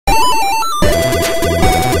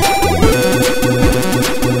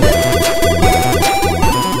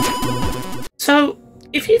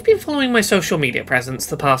If you've been following my social media presence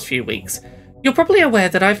the past few weeks, you're probably aware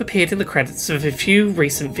that I've appeared in the credits of a few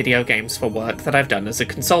recent video games for work that I've done as a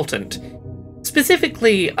consultant.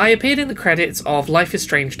 Specifically, I appeared in the credits of Life is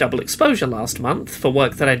Strange Double Exposure last month for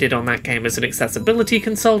work that I did on that game as an accessibility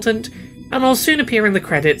consultant, and I'll soon appear in the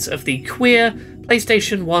credits of the queer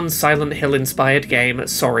PlayStation 1 Silent Hill-inspired game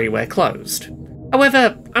Sorry We're Closed.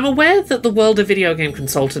 However, I'm aware that the world of video game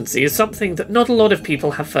consultancy is something that not a lot of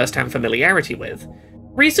people have first-hand familiarity with.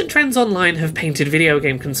 Recent trends online have painted video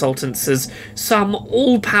game consultants as some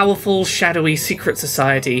all-powerful, shadowy secret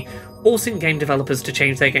society forcing game developers to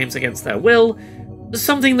change their games against their will,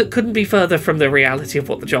 something that couldn't be further from the reality of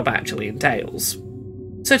what the job actually entails.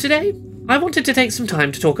 So today, I wanted to take some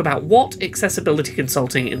time to talk about what accessibility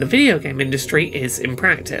consulting in the video game industry is in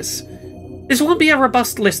practice. This won't be a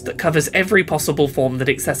robust list that covers every possible form that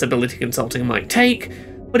accessibility consulting might take,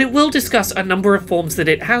 but it will discuss a number of forms that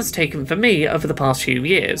it has taken for me over the past few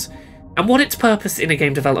years, and what its purpose in a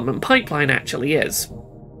game development pipeline actually is.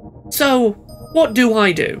 So, what do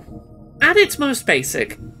I do? At its most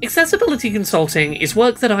basic, accessibility consulting is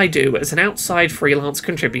work that I do as an outside freelance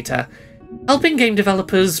contributor, helping game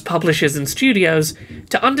developers, publishers, and studios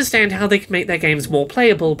to understand how they can make their games more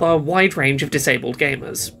playable by a wide range of disabled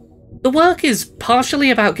gamers. The work is partially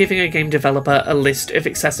about giving a game developer a list of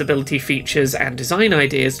accessibility features and design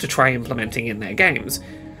ideas to try implementing in their games,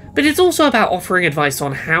 but it's also about offering advice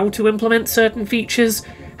on how to implement certain features,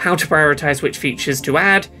 how to prioritize which features to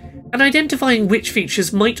add, and identifying which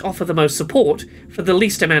features might offer the most support for the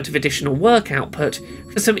least amount of additional work output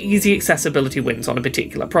for some easy accessibility wins on a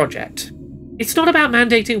particular project. It's not about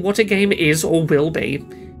mandating what a game is or will be.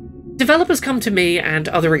 Developers come to me and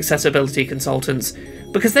other accessibility consultants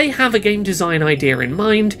because they have a game design idea in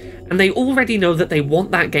mind, and they already know that they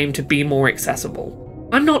want that game to be more accessible.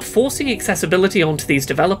 I'm not forcing accessibility onto these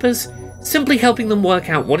developers, simply helping them work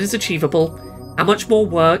out what is achievable, how much more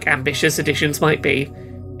work ambitious additions might be,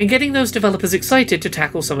 and getting those developers excited to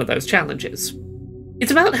tackle some of those challenges.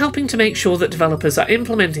 It's about helping to make sure that developers are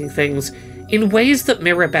implementing things in ways that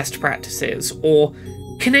mirror best practices, or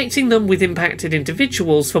connecting them with impacted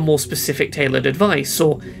individuals for more specific tailored advice,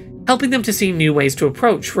 or helping them to see new ways to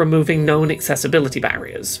approach removing known accessibility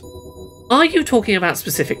barriers. Are you talking about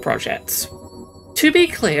specific projects? To be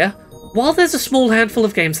clear, while there's a small handful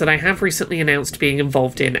of games that I have recently announced being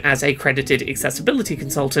involved in as a credited accessibility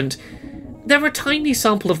consultant, there are a tiny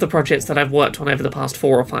sample of the projects that I've worked on over the past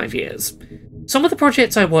 4 or 5 years. Some of the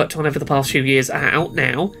projects I worked on over the past few years are out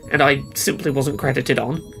now, and I simply wasn't credited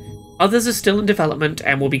on. Others are still in development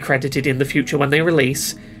and will be credited in the future when they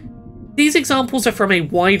release. These examples are from a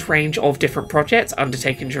wide range of different projects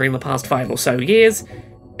undertaken during the past 5 or so years,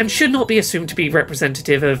 and should not be assumed to be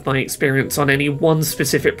representative of my experience on any one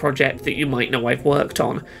specific project that you might know I've worked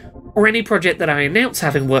on, or any project that I announce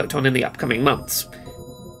having worked on in the upcoming months.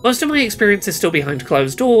 Most of my experience is still behind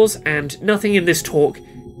closed doors, and nothing in this talk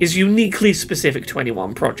is uniquely specific to any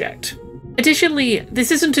one project. Additionally,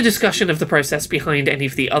 this isn't a discussion of the process behind any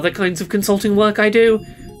of the other kinds of consulting work I do.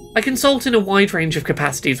 I consult in a wide range of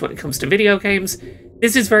capacities when it comes to video games.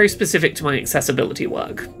 This is very specific to my accessibility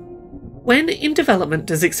work. When in development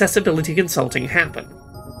does accessibility consulting happen?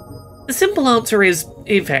 The simple answer is,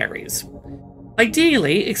 it varies.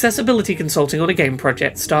 Ideally, accessibility consulting on a game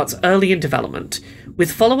project starts early in development,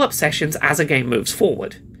 with follow-up sessions as a game moves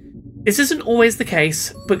forward. This isn't always the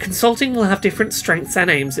case, but consulting will have different strengths and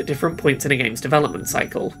aims at different points in a game's development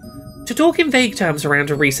cycle. To talk in vague terms around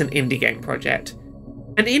a recent indie game project,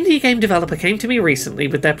 an indie game developer came to me recently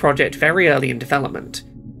with their project very early in development.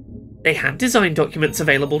 They had design documents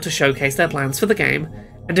available to showcase their plans for the game,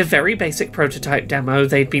 and a very basic prototype demo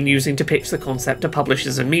they'd been using to pitch the concept to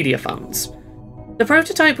publishers and media funds. The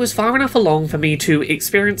prototype was far enough along for me to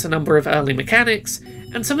experience a number of early mechanics,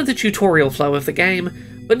 and some of the tutorial flow of the game,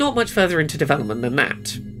 but not much further into development than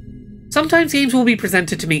that. Sometimes games will be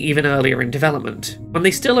presented to me even earlier in development, when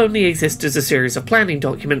they still only exist as a series of planning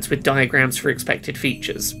documents with diagrams for expected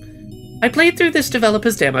features. I played through this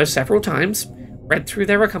developer's demo several times, read through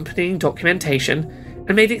their accompanying documentation,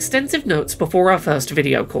 and made extensive notes before our first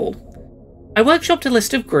video call. I workshopped a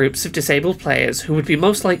list of groups of disabled players who would be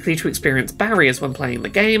most likely to experience barriers when playing the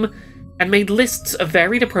game, and made lists of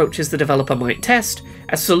varied approaches the developer might test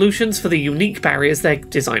as solutions for the unique barriers their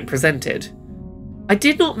design presented. I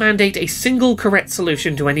did not mandate a single correct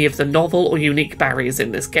solution to any of the novel or unique barriers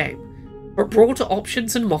in this game, but brought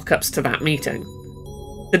options and mock-ups to that meeting.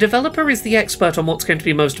 The developer is the expert on what's going to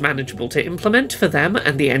be most manageable to implement for them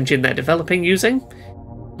and the engine they're developing using.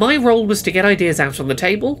 My role was to get ideas out on the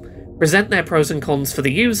table, present their pros and cons for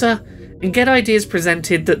the user, and get ideas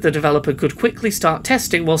presented that the developer could quickly start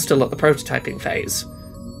testing while still at the prototyping phase.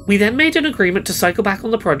 We then made an agreement to cycle back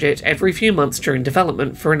on the project every few months during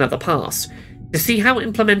development for another pass, to see how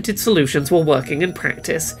implemented solutions were working in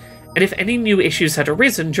practice, and if any new issues had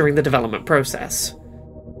arisen during the development process.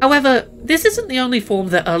 However, this isn't the only form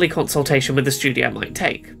that early consultation with the studio might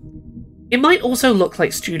take. It might also look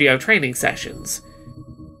like studio training sessions.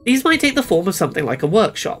 These might take the form of something like a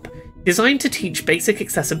workshop, designed to teach basic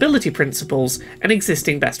accessibility principles and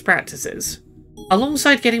existing best practices,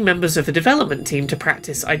 alongside getting members of the development team to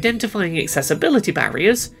practice identifying accessibility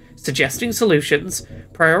barriers, suggesting solutions,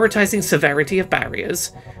 prioritizing severity of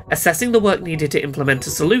barriers, assessing the work needed to implement a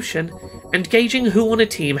solution, and gauging who on a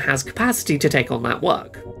team has capacity to take on that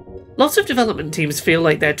work. Lots of development teams feel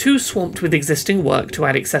like they're too swamped with existing work to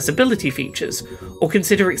add accessibility features, or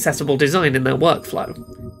consider accessible design in their workflow.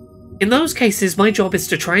 In those cases, my job is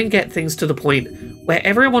to try and get things to the point where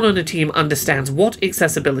everyone on a team understands what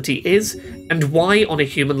accessibility is, and why on a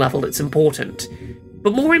human level it's important.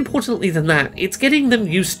 But more importantly than that, it's getting them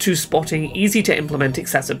used to spotting easy-to-implement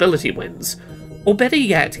accessibility wins, or better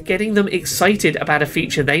yet, getting them excited about a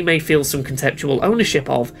feature they may feel some conceptual ownership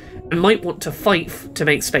of, and might want to fight to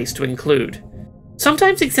make space to include.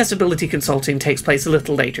 Sometimes accessibility consulting takes place a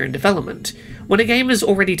little later in development, when a game has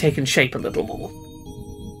already taken shape a little more.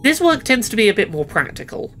 This work tends to be a bit more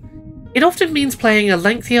practical. It often means playing a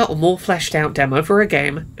lengthier or more fleshed out demo for a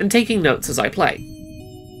game, and taking notes as I play.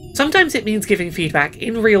 Sometimes it means giving feedback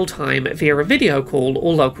in real time via a video call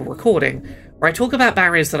or local recording, where I talk about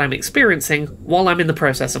barriers that I'm experiencing while I'm in the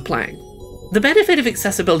process of playing. The benefit of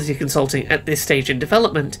accessibility consulting at this stage in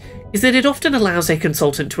development is that it often allows a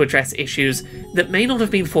consultant to address issues that may not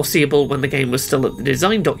have been foreseeable when the game was still at the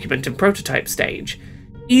design document and prototype stage,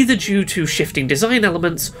 either due to shifting design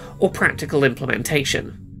elements or practical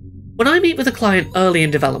implementation. When I meet with a client early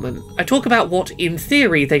in development, I talk about what, in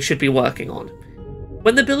theory, they should be working on.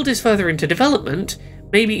 When the build is further into development,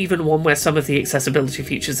 maybe even one where some of the accessibility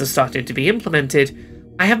features are starting to be implemented,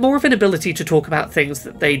 I have more of an ability to talk about things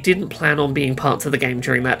that they didn't plan on being parts of the game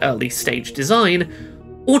during that early stage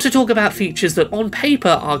design, or to talk about features that on paper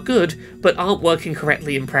are good but aren't working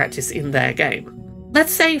correctly in practice in their game.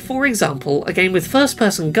 Let's say, for example, a game with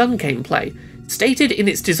first-person gun gameplay stated in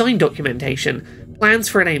its design documentation plans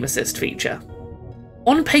for an aim assist feature.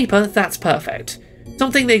 On paper, that's perfect,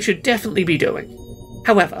 something they should definitely be doing.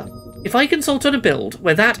 However, if I consult on a build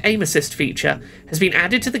where that aim assist feature has been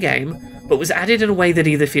added to the game, but was added in a way that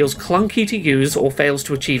either feels clunky to use or fails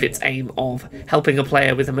to achieve its aim of helping a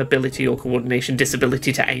player with a mobility or coordination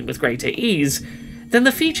disability to aim with greater ease, then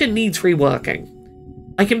the feature needs reworking.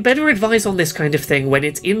 I can better advise on this kind of thing when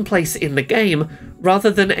it's in place in the game,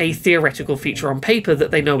 rather than a theoretical feature on paper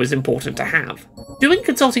that they know is important to have. Doing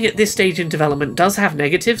consulting at this stage in development does have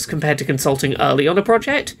negatives compared to consulting early on a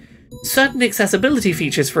project. Certain accessibility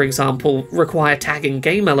features, for example, require tagging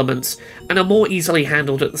game elements and are more easily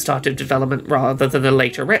handled at the start of development rather than a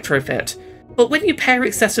later retrofit. But when you pair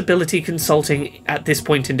accessibility consulting at this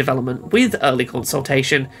point in development with early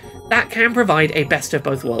consultation, that can provide a best of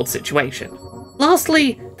both worlds situation.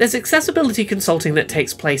 Lastly, there's accessibility consulting that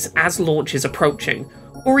takes place as launch is approaching,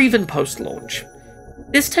 or even post-launch.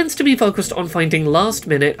 This tends to be focused on finding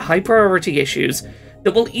last-minute, high-priority issues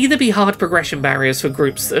that will either be hard progression barriers for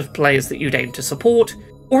groups of players that you'd aim to support,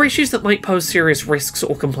 or issues that might pose serious risks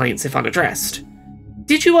or complaints if unaddressed.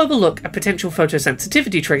 Did you overlook a potential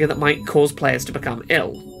photosensitivity trigger that might cause players to become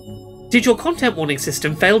ill? Did your content warning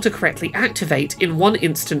system fail to correctly activate in one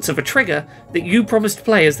instance of a trigger that you promised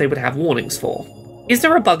players they would have warnings for? Is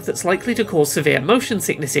there a bug that's likely to cause severe motion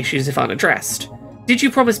sickness issues if unaddressed? Did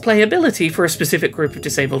you promise playability for a specific group of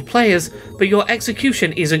disabled players, but your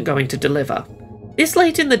execution isn't going to deliver? This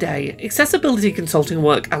late in the day, accessibility consulting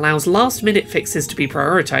work allows last-minute fixes to be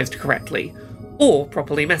prioritised correctly, or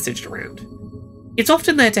properly messaged around. It's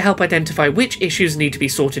often there to help identify which issues need to be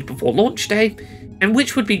sorted before launch day, and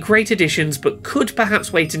which would be great additions but could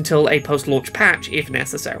perhaps wait until a post-launch patch if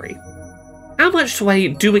necessary. How much sway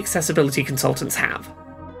do accessibility consultants have?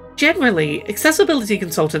 Generally, accessibility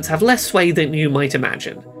consultants have less sway than you might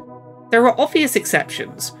imagine. There are obvious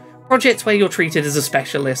exceptions, projects where you're treated as a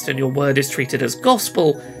specialist and your word is treated as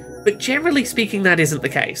gospel, but generally speaking that isn't the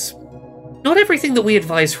case. Not everything that we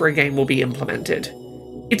advise for a game will be implemented.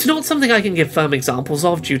 It's not something I can give firm examples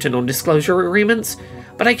of due to non-disclosure agreements,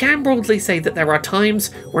 but I can broadly say that there are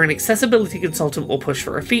times where an accessibility consultant will push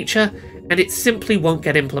for a feature, and it simply won't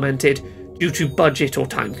get implemented due to budget or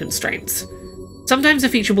time constraints. Sometimes a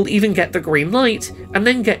feature will even get the green light, and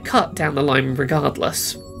then get cut down the line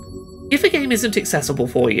regardless. If a game isn't accessible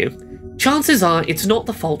for you, chances are it's not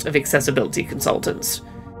the fault of accessibility consultants.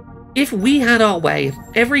 If we had our way,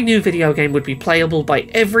 every new video game would be playable by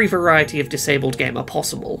every variety of disabled gamer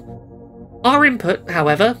possible. Our input,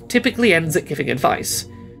 however, typically ends at giving advice.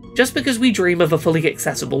 Just because we dream of a fully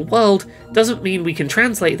accessible world doesn't mean we can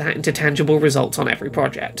translate that into tangible results on every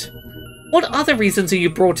project. What other reasons are you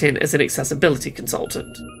brought in as an accessibility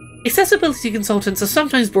consultant? Accessibility consultants are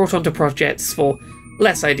sometimes brought onto projects for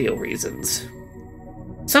less ideal reasons.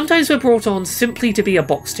 Sometimes we're brought on simply to be a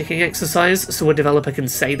box-ticking exercise so a developer can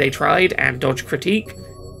say they tried and dodge critique.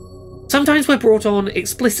 Sometimes we're brought on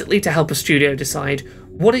explicitly to help a studio decide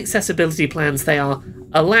what accessibility plans they are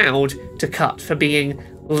allowed to cut for being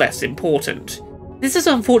less important. This is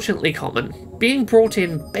unfortunately common, being brought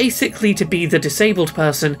in basically to be the disabled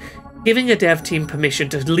person, giving a dev team permission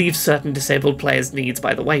to leave certain disabled players' needs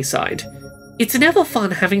by the wayside. It's never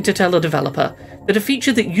fun having to tell a developer that a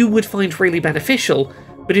feature that you would find really beneficial,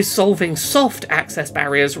 but is solving soft access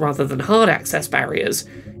barriers rather than hard access barriers,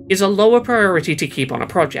 is a lower priority to keep on a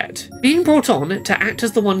project. Being brought on to act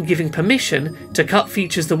as the one giving permission to cut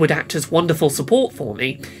features that would act as wonderful support for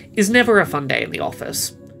me is never a fun day in the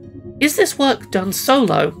office. Is this work done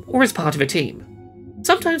solo or as part of a team?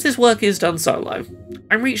 Sometimes this work is done solo.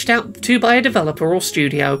 I'm reached out to by a developer or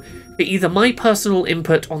studio for either my personal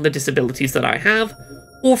input on the disabilities that I have,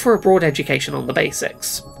 or for a broad education on the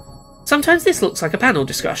basics. Sometimes this looks like a panel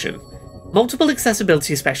discussion. Multiple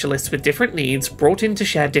accessibility specialists with different needs brought in to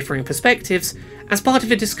share differing perspectives as part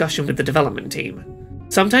of a discussion with the development team.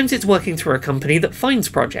 Sometimes it's working through a company that finds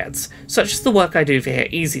projects, such as the work I do via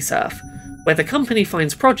EasySurf, where the company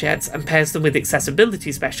finds projects and pairs them with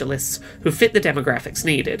accessibility specialists who fit the demographics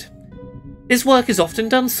needed. This work is often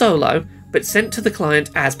done solo, but sent to the client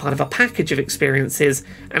as part of a package of experiences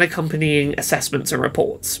and accompanying assessments and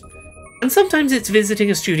reports. And sometimes it's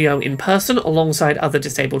visiting a studio in person alongside other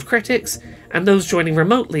disabled critics, and those joining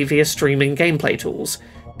remotely via streaming gameplay tools,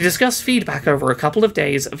 to discuss feedback over a couple of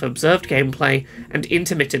days of observed gameplay and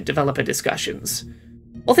intermittent developer discussions.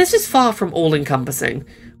 While this is far from all-encompassing,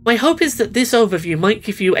 my hope is that this overview might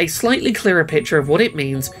give you a slightly clearer picture of what it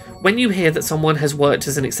means when you hear that someone has worked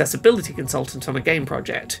as an accessibility consultant on a game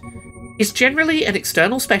project. It's generally an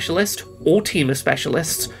external specialist, or team of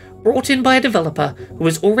specialists, brought in by a developer who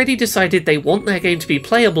has already decided they want their game to be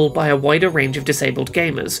playable by a wider range of disabled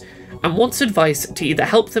gamers, and wants advice to either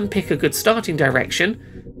help them pick a good starting direction,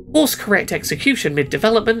 course correct execution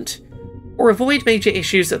mid-development, or avoid major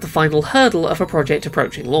issues at the final hurdle of a project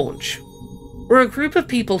approaching launch. We're a group of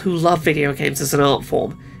people who love video games as an art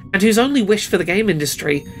form, and whose only wish for the game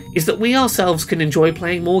industry is that we ourselves can enjoy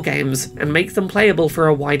playing more games and make them playable for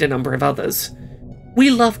a wider number of others.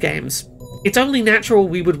 We love games. It's only natural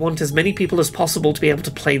we would want as many people as possible to be able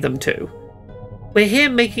to play them too. We're here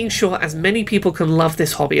making sure as many people can love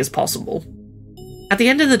this hobby as possible. At the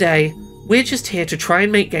end of the day, we're just here to try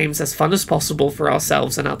and make games as fun as possible for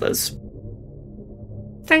ourselves and others.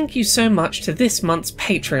 Thank you so much to this month's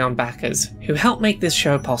Patreon backers who help make this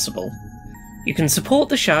show possible. You can support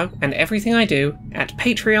the show and everything I do at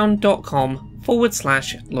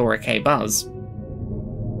patreon.com/LauraKBuzz.